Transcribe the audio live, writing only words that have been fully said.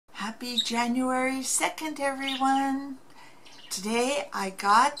Happy January 2nd, everyone. Today I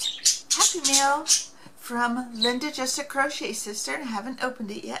got Happy Mail from Linda, Just a Crochet Sister, and I haven't opened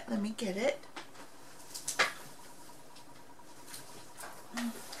it yet. Let me get it.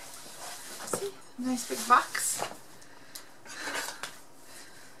 See, nice big box.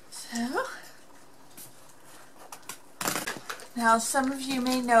 So, now some of you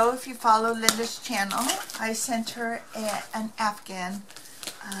may know, if you follow Linda's channel, I sent her an Afghan.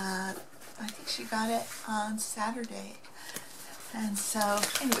 I think she got it on Saturday. And so,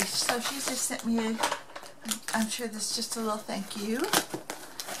 anyway, so she just sent me I'm sure this is just a little thank you.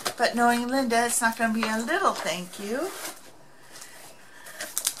 But knowing Linda, it's not going to be a little thank you.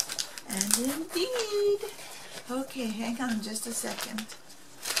 And indeed. Okay, hang on just a second.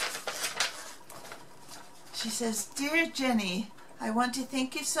 She says, "Dear Jenny, I want to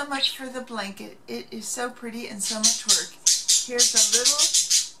thank you so much for the blanket. It is so pretty and so much work.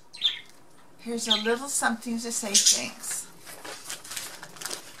 Here's a little something to say thanks."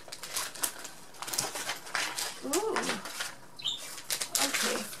 Ooh.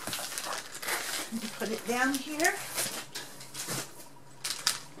 Okay. Let me put it down here.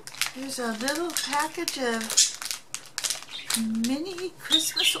 Here's a little package of mini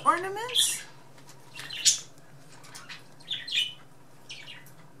Christmas ornaments.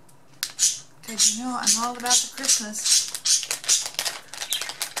 Because you know I'm all about the Christmas.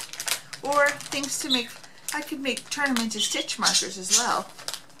 Or things to make, I could turn them into stitch markers as well.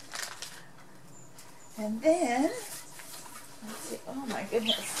 And then, let's see, oh my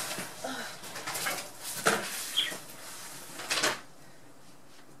goodness. Ugh.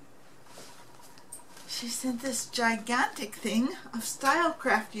 She sent this gigantic thing of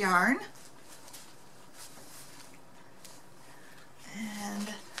Stylecraft yarn.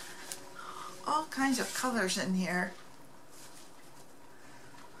 And all kinds of colors in here.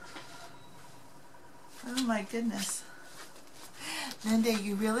 Oh my goodness. Linda,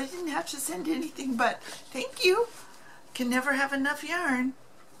 you really didn't have to send anything, but thank you. Can never have enough yarn.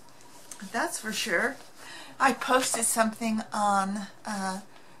 That's for sure. I posted something on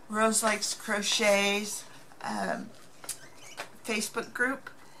Rose Likes Crochet's Facebook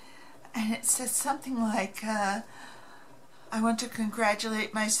group, and it says something like, I want to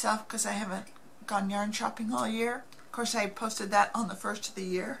congratulate myself because I haven't gone yarn shopping all year. Of course, I posted that on the first of the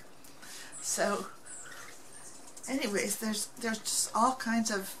year. So, anyways, there's just all kinds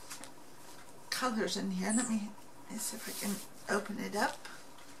of colors in here. Let me see if I can open it up.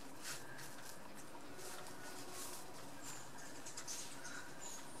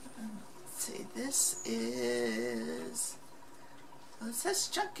 Let's see, this is, well, it says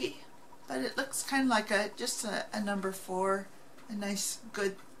chunky, but it looks kind of like just a number 4, a nice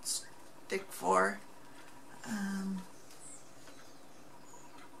good thick 4.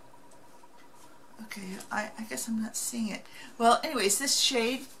 Okay, I guess I'm not seeing it. Well, anyways, this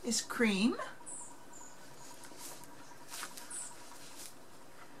shade is cream.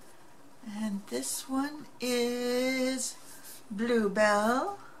 And this one is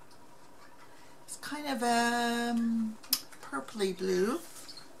Bluebell. It's kind of a purpley blue.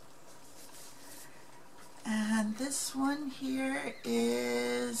 And this one here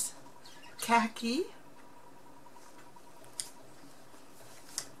is Khaki.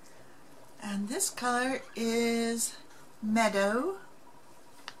 And this color is Meadow.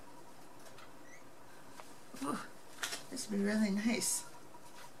 Ooh, this would be really nice.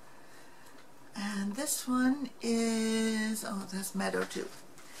 And this one is, oh, that's Meadow too.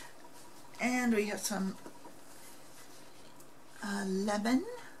 And we have some lemon.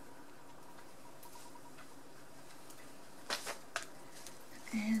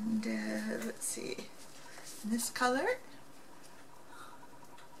 And let's see, this color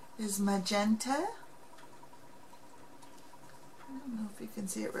is Magenta. I don't know if you can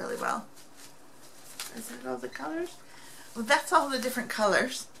see it really well. Is that all the colors? Well, that's all the different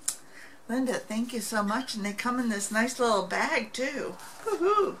colors. Linda, thank you so much. And they come in this nice little bag too.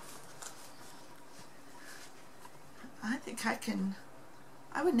 Woohoo! I think I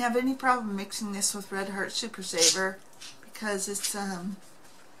wouldn't have any problem mixing this with Red Heart Super Saver because it's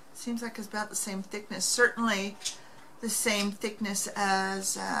seems like it's about the same thickness. Certainly the same thickness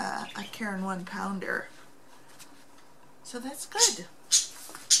as a Karen 1-pounder. So that's good.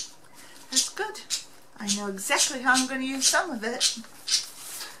 That's good. I know exactly how I'm going to use some of it.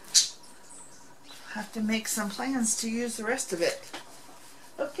 Have to make some plans to use the rest of it.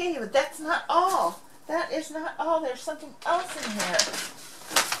 Okay, but that's not all. That is not all. There's something else in here.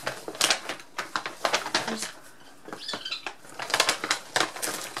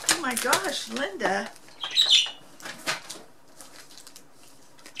 Oh my gosh, Linda.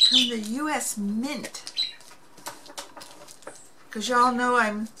 Come collecting the U.S. Mint. Because y'all know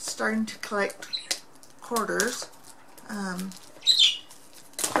I'm starting to collect quarters.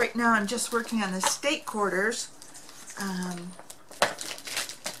 Right now I'm just working on the state quarters. I'm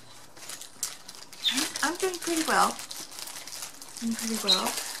doing pretty well.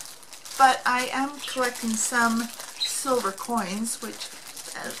 But I am collecting some silver coins, which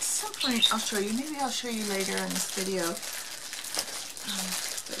at some point I'll show you. Maybe I'll show you later in this video.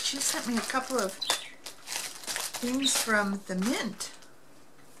 But she sent me a couple of things from the Mint.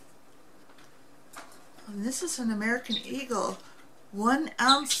 And this is an American Eagle. 1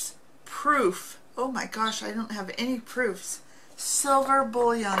 ounce proof. Oh my gosh, I don't have any proofs. Silver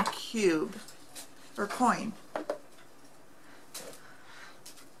bullion cube. Or coin.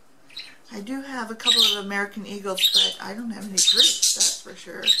 I do have a couple of American Eagles, but I don't have any proofs, that's for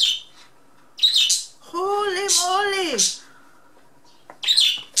sure. Holy moly!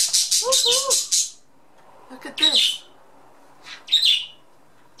 Woohoo! Look at this.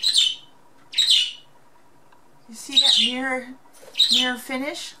 You see that mirror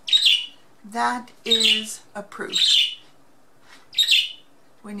finish? That is a proof.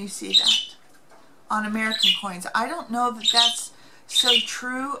 When you see that on American coins. I don't know that that's so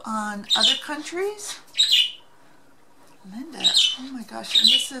true on other countries. Linda, oh my gosh, and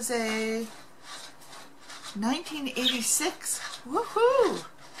this is a 1986. Woohoo!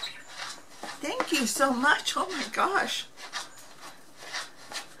 Thank you so much. Oh my gosh.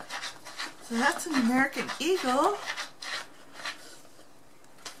 So that's an American Eagle.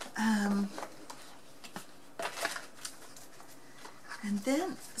 And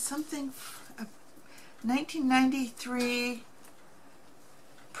then something, a 1993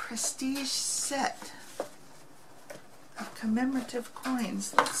 prestige set of commemorative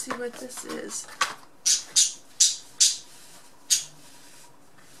coins. Let's see what this is.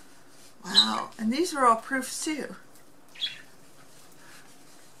 Wow, and these are all proofs too.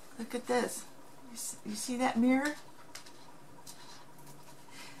 Look at this. You see that mirror?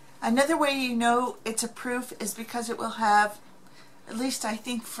 Another way you know it's a proof is because it will have, at least I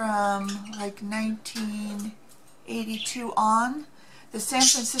think from like 1982 on, the San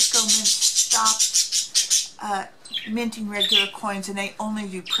Francisco Mint stopped minting regular coins and they only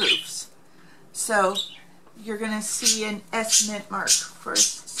do proofs. So you're going to see an S mint mark for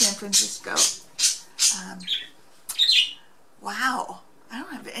San Francisco. Wow, I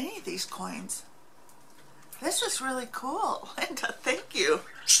don't have any of these coins. This is really cool. Linda, thank you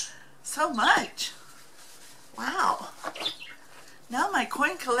so much. Wow. Now my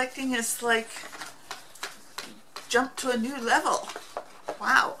coin collecting is like jumped to a new level.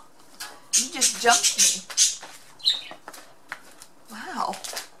 Wow. You just jumped me. Wow.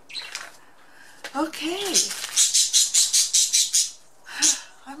 Okay.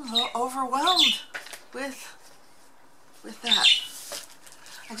 I'm a little overwhelmed with that.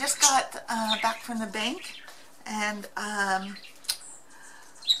 I just got back from the bank and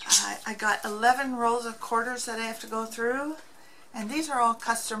I got 11 rolls of quarters that I have to go through, and these are all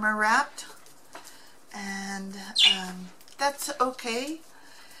customer wrapped, and that's okay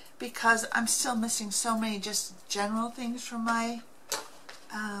because I'm still missing so many just general things from my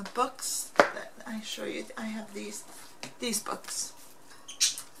books that I show you. I have these books.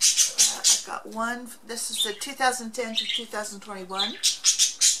 I've got one. This is the 2010 to 2021. I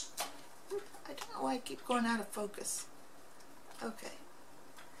don't know why I keep going out of focus. Okay.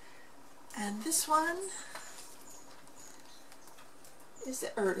 And this one is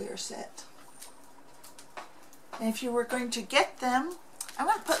the earlier set. And if you were going to get them, I'm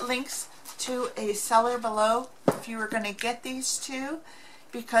going to put links to a seller below if you were going to get these two,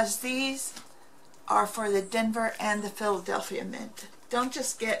 because these are for the Denver and the Philadelphia Mint. Don't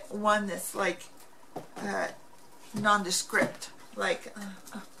just get one that's like nondescript. Like,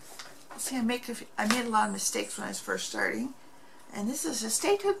 see, I made a lot of mistakes when I was first starting. And this is a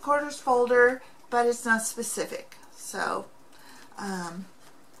statehood quarters folder, but it's not specific. So,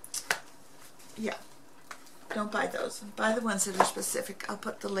 yeah, don't buy those. Buy the ones that are specific. I'll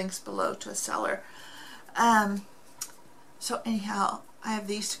put the links below to a seller. So anyhow, I have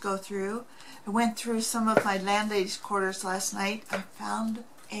these to go through. I went through some of my landlady's quarters last night. I found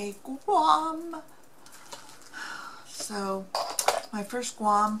a Guam. So, my first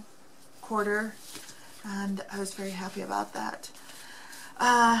Guam quarter, and I was very happy about that.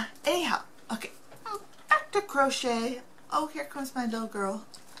 Anyhow, okay, back to crochet. Oh, here comes my little girl.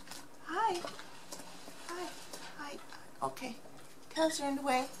 Hi. Hi. Hi. Okay. Tails are in the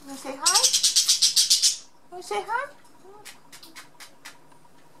way. You want to say hi? You want to say hi?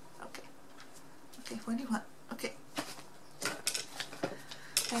 Okay. Okay, what do you want? Okay.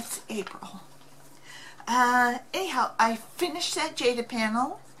 That's April. Anyhow, I finished that Jada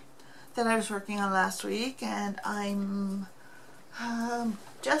panel that I was working on last week, and I'm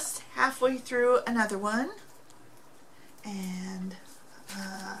just halfway through another one, and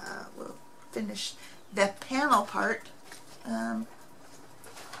we'll finish the panel part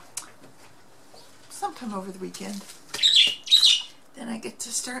sometime over the weekend. Then I get to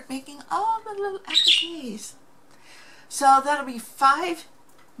start making all the little appliques. So that'll be 5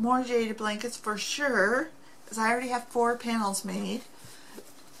 more Jada blankets for sure, because I already have 4 panels made.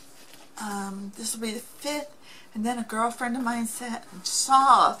 This will be the 5th, and then a girlfriend of mine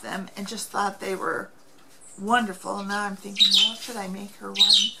saw them and just thought they were wonderful. Now I'm thinking, well, should I make her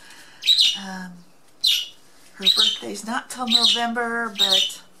one? Her birthday's not till November,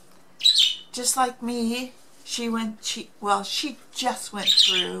 but just like me, she just went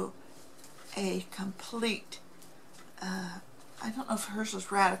through a complete, I don't know if hers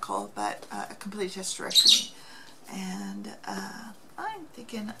was radical, but a complete hysterectomy. And I'm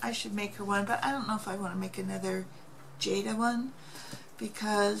thinking I should make her one, but I don't know if I want to make another Jada one,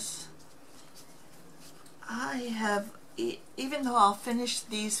 because I have, even though I'll finish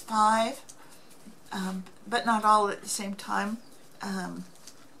these 5, but not all at the same time,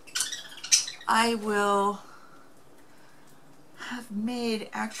 I will have made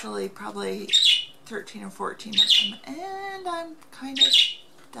actually probably 13 or 14 of them, and I'm kind of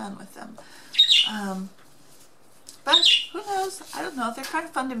done with them. But who knows? I don't know. They're kind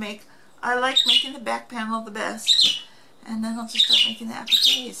of fun to make. I like making the back panel the best, and then I'll just start making the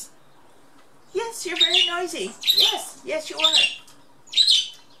appliques. Yes, you're very noisy. Yes, you are.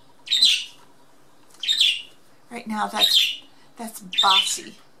 Right now, that's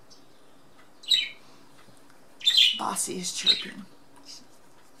Bossy. Bossy is chirping.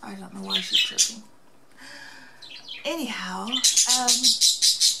 I don't know why she's chirping. Anyhow,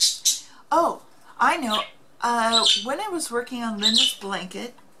 oh, I know. When I was working on Linda's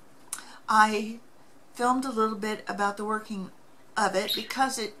blanket, I filmed a little bit about the working of it,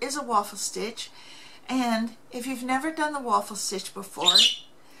 because it is a waffle stitch, and if you've never done the waffle stitch before,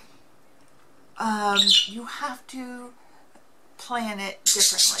 you have to plan it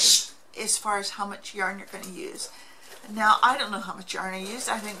differently as far as how much yarn you're going to use. Now, I don't know how much yarn I used.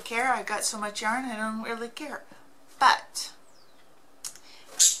 I didn't care. I got so much yarn, I don't really care. But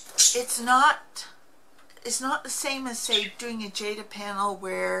it's not the same as, say, doing a Jada panel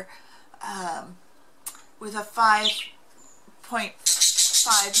where with a 5.5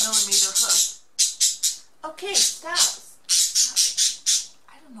 millimeter hook. Okay, stop.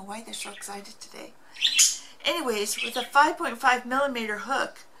 I don't know why they're so excited today. Anyways, with a 5.5 millimeter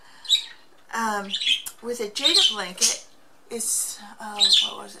hook, with a Jada blanket, it's,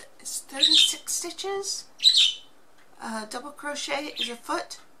 what was it? It's 36 stitches. Double crochet is a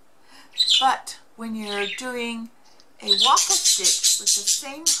foot. But when you're doing a waffle stitch with the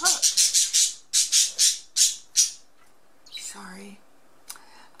same hook,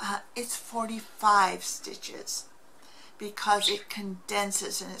 it's 45 stitches, because it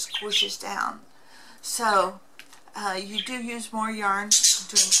condenses and it squishes down. So you do use more yarn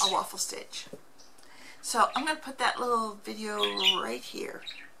doing a waffle stitch. So I'm going to put that little video right here.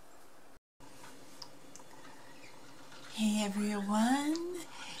 Hey everyone,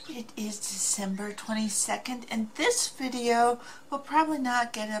 it is December 22nd, and this video will probably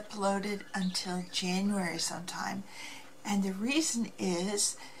not get uploaded until January sometime. And the reason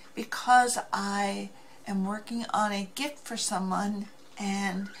is because I am working on a gift for someone,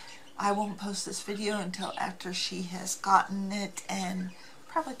 and I won't post this video until after she has gotten it and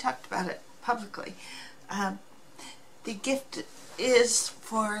probably talked about it publicly. The gift is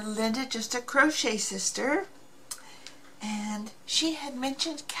for Linda, just a crochet sister, and she had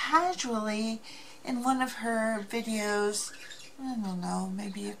mentioned casually in one of her videos, I don't know,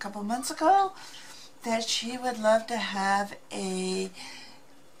 maybe a couple months ago, that she would love to have an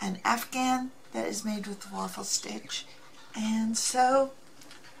afghan that is made with waffle stitch. And so,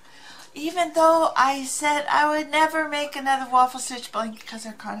 even though I said I would never make another waffle stitch blanket because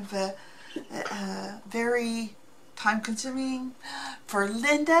they're kind of a very time consuming, for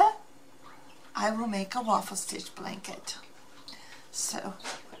Linda, I will make a waffle stitch blanket. So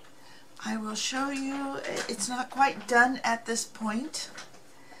I will show you. It's not quite done at this point,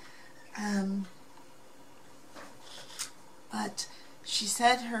 but she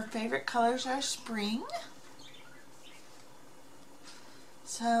said her favorite colors are spring.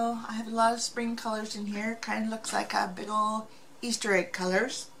 So I have a lot of spring colors in here. Kind of looks like a big old Easter egg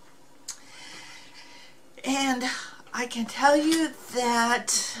colors. And I can tell you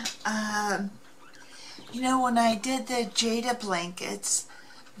that, you know, when I did the Jada blankets,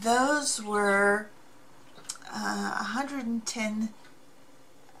 those were 110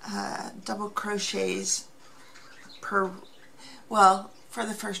 double crochets per, well, for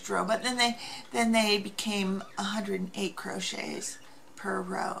the first row, but then they became 108 crochets per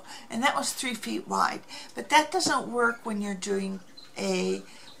row, and that was 3 feet wide. But that doesn't work when you're doing a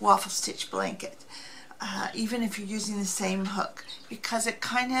waffle stitch blanket, even if you're using the same hook, because it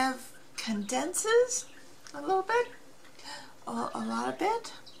kind of condenses a little bit, a lot of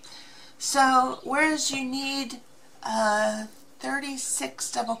bit. So whereas you need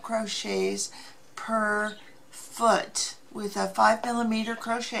 36 double crochets per foot with a 5mm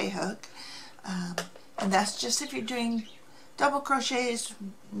crochet hook, and that's just if you're doing double crochets,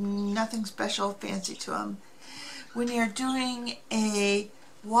 nothing special fancy to them. When you're doing a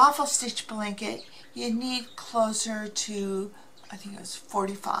waffle stitch blanket, you need closer to, I think it was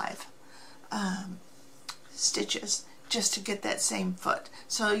 45 stitches just to get that same foot.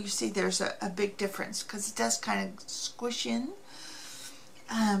 So you see there's a big difference because it does kind of squish in.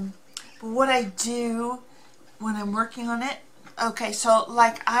 But what I do when I'm working on it, okay, so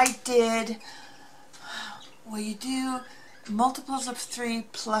like I did, well, you do multiples of 3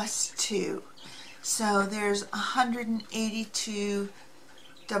 plus 2. So there's 182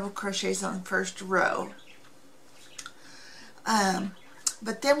 double crochets on the first row.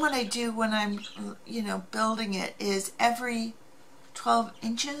 But then what I do when I'm, building it is every 12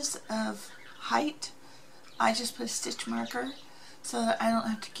 inches of height, I just put a stitch marker so that I don't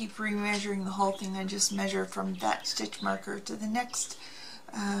have to keep remeasuring the whole thing. I just measure from that stitch marker to the next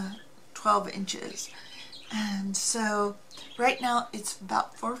 12 inches. And so right now it's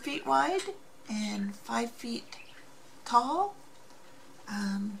about 4 feet wide and 5 feet tall.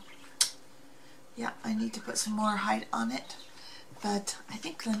 Yeah, I need to put some more height on it, but I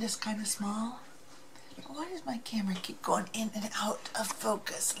think Linda's kind of small. Why does my camera keep going in and out of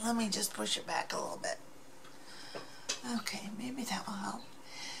focus? Let me just push it back a little bit. Okay, maybe that will help.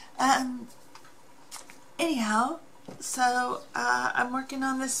 Anyhow, so I'm working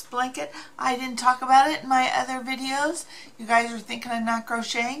on this blanket. I didn't talk about it in my other videos. You guys are thinking I'm not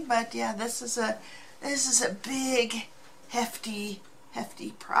crocheting, but yeah, this is a big, hefty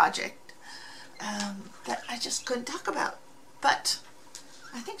project that I just couldn't talk about. But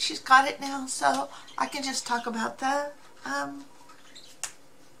I think she's got it now, so I can just talk about the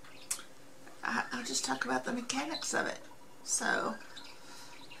I'll just talk about the mechanics of it. So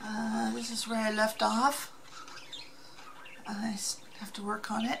this is where I left off. I have to work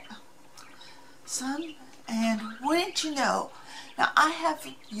on it some, and wouldn't you know, now I have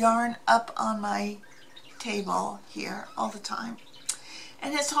yarn up on my table here all the time,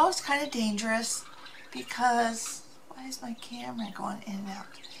 and it's always kind of dangerous because, why is my camera going in and out?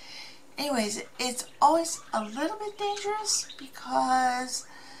 Anyways, it's always a little bit dangerous because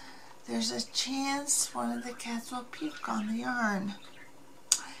there's a chance one of the cats will puke on the yarn.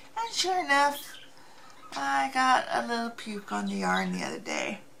 And sure enough, I got a little puke on the yarn the other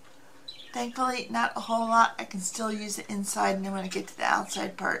day. Thankfully, not a whole lot. I can still use the inside, and then when I get to the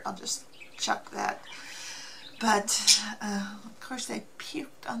outside part, I'll just chuck that. But, of course, they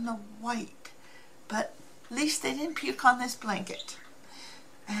puked on the white. But at least they didn't puke on this blanket.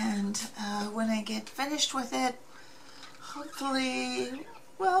 And when I get finished with it, hopefully,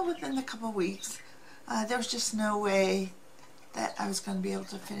 well, within a couple weeks, there was just no way that I was going to be able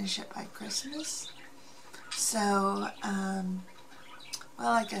to finish it by Christmas. So,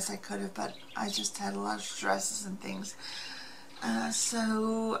 well, I guess I could have, but I just had a lot of stresses and things.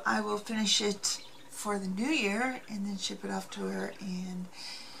 So I will finish it for the new year and then ship it off to her, and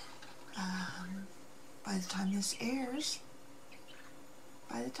by the time this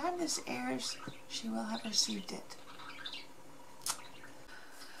airs, she will have received it.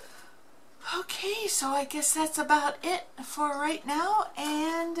 Okay, so I guess that's about it for right now,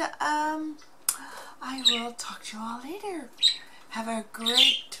 and I will talk to you all later. Have a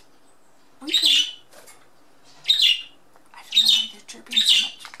great weekend. I don't know why they're chirping so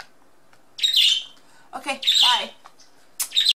much. Okay,